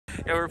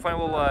Yeah, we're playing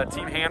a little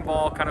team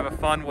handball, kind of a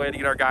fun way to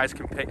get our guys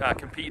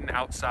competing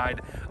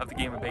outside of the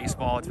game of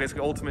baseball. It's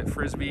basically ultimate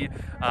frisbee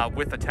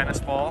with a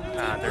tennis ball.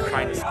 They're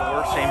trying to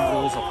score. Same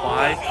rules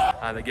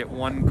apply. They get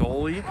one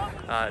goalie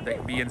that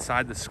can be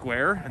inside the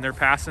square, and they're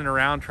passing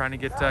around trying to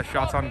get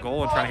shots on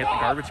goal and trying to hit the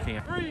garbage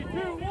can. 3, 2,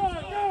 1,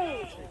 go!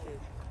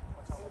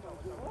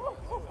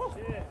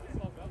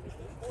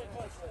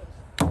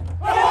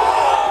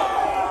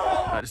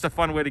 Just a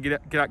fun way to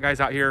get guys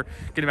out here,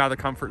 get them out of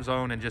the comfort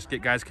zone, and just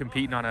get guys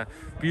competing on a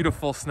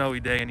beautiful snowy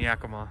day in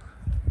Yakima.